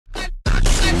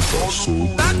First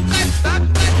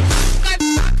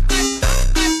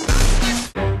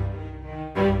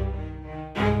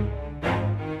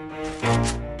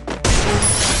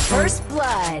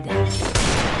blood.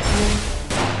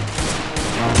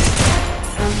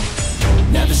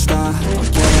 Never stop, I'll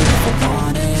get it if I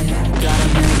want it. Gotta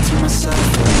make to myself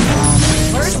a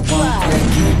promise. First I won't quit,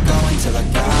 keep going till I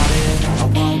got it. I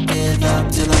won't give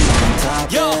up till I'm on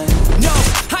top. Yo, no,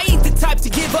 I ain't the type to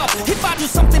give up. If I do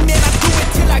something, man, I do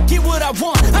it till I get what I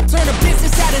want. I turn a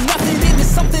business out of nothing into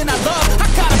something I love. I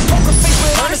got a poker face,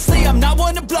 but honestly, I'm not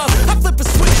one to bluff. I flip a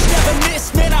switch, never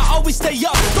miss, man, I always stay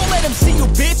up. Don't let them see you,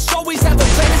 bitch, always have a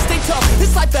plan to stay tough.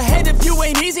 This life ahead of you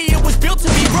ain't easy, it was built to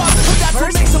be rough. But that's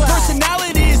what makes a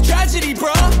personality is tragedy,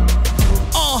 bruh.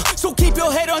 So keep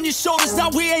your head on your shoulders. Now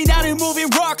we ain't out here moving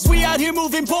rocks, we out here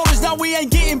moving boulders. Now we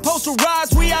ain't getting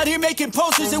posterized, we out here making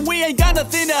posters. And we ain't got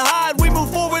nothing to hide, we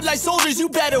move forward like soldiers. You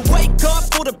better wake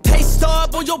up for the pay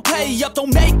stub or you'll pay up.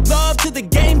 Don't make love to the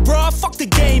game, bruh, fuck the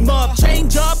game up.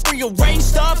 Change up, rearrange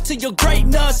stuff to your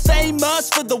greatness. Famous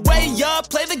for the way up,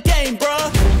 play the game,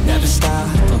 bruh. Never stop,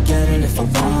 I'll get it if I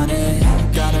want it.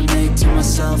 Gotta make to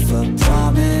myself a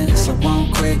promise. I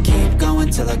won't quit, keep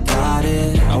going till I got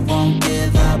it. I won't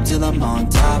give up till I'm on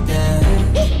top,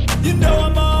 yeah. You know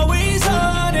I'm always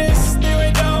honest, there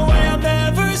ain't no way I'm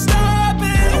ever stopping.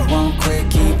 I won't quit,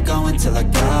 keep going till I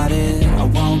got it. I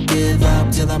won't give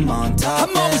up till I'm on top,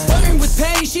 I'm always flirting with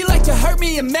pain, she like to hurt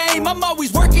me and maim. I'm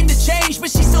always working to change,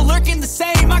 but she's still lurking the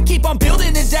same. I keep on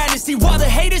building a dynasty while the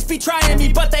haters be trying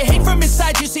me. But they hate from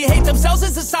inside, you see, hate themselves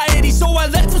in society. So I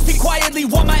let them speak quietly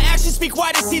while my actions speak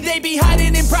wider. See, they be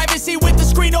hiding in privacy with the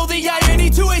screen. Oh, the irony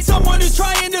to hate someone who's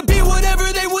trying to be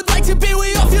whatever they would like to be.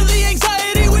 We all feel the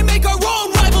anxiety, we make our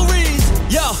own rivalries.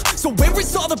 Yo, so where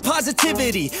is all the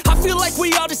positivity? I feel like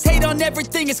we all just hate on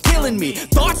everything, it's killing me.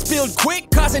 Thoughts build quick,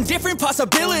 causing different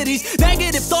possibilities.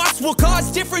 Negative thoughts will cause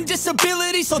different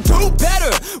disabilities. So do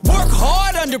better, work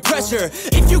hard under pressure.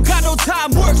 If you got no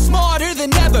time, work smarter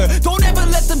than ever. Don't ever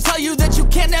let them tell you that you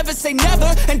can't ever say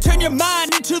never. And turn your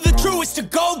mind into the truest of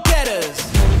go-getters.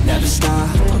 Never stop,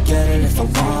 I'll get it if I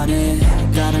want it.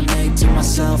 Gotta make to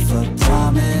myself a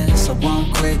promise. I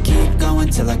won't quit, keep going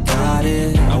till I got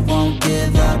it. I won't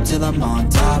give up till I'm on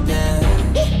top, yeah.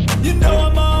 You know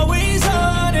I'm always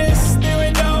honest, there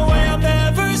ain't no way I'm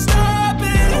ever stopping.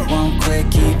 I won't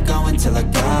quit, keep going till I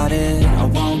got it. I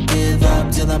won't give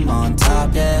up till I'm on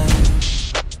top, yeah.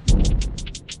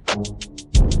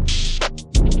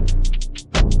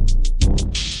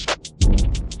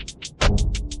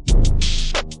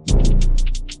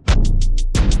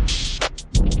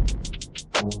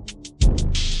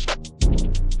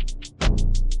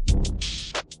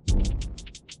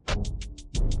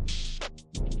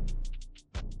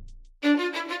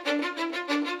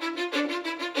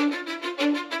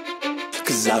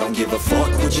 Cause I don't give a fuck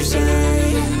what you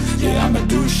say. Yeah, I'ma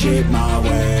do shit my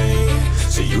way.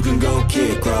 So you can go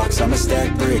kick rocks, I'ma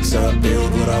stack bricks up,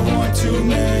 build what I want to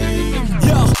make.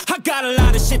 Yo, I got a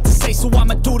lot of shit to say, so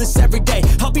I'ma do this every day.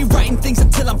 I'll be writing things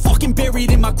until I'm fucking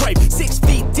buried in my grave. 6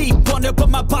 feet deep under, but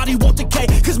my body won't decay.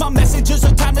 Cause my messages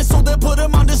are timeless, so they'll put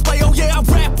them on display. Oh yeah, I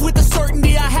rap with a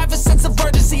certainty, I have a sense of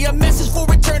urgency. A message for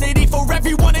eternity, for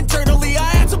everyone internally. I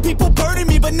had some people burning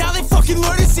me, but now they fucking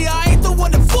learn to see I ain't the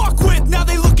one to fuck with. Now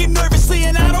they looking nervously,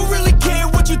 and I don't really care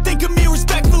what you think of me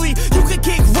respectfully. You can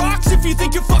kick rocks if you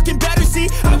think you're fucking better, see.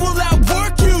 I will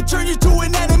outwork you, turn you to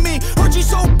an enemy. Hurt you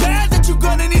so bad that you're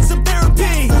gonna need some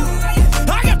therapy.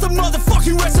 I got the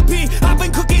motherfucking recipe, I've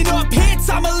been cooking up hits,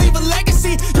 I'ma leave a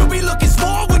legacy. You'll be looking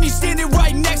small when you're standing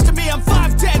right next to me. I'm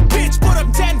 5'10", bitch, but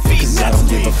I'm 10 feet. Cause I don't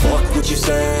give a fuck what you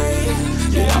say.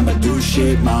 Yeah, I'ma do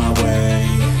shit my way.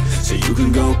 So you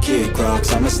can go kick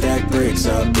rocks, I'ma stack bricks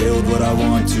up, build what I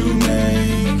want to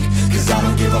make. Cause I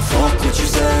don't give a fuck what you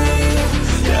say.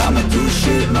 Yeah, I'ma do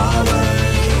shit my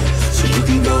way. So you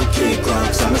can go kick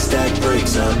rocks, I'ma stack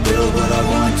bricks up, build what I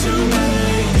want to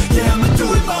make. Yeah, I'ma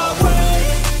do it my way.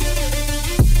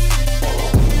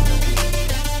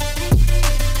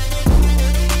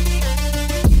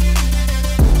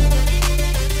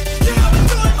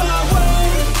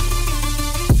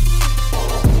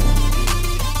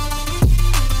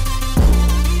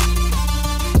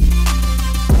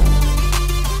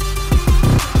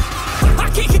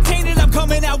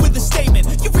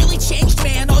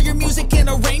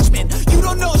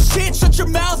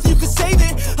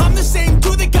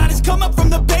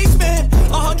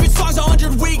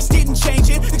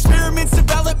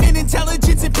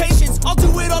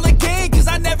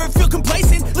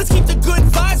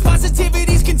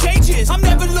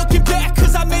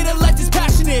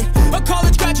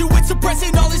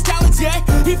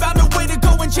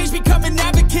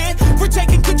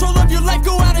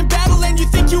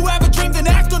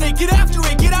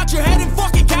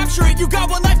 got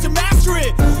one life to master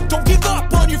it. Don't give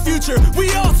up on your future,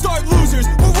 we all start losing.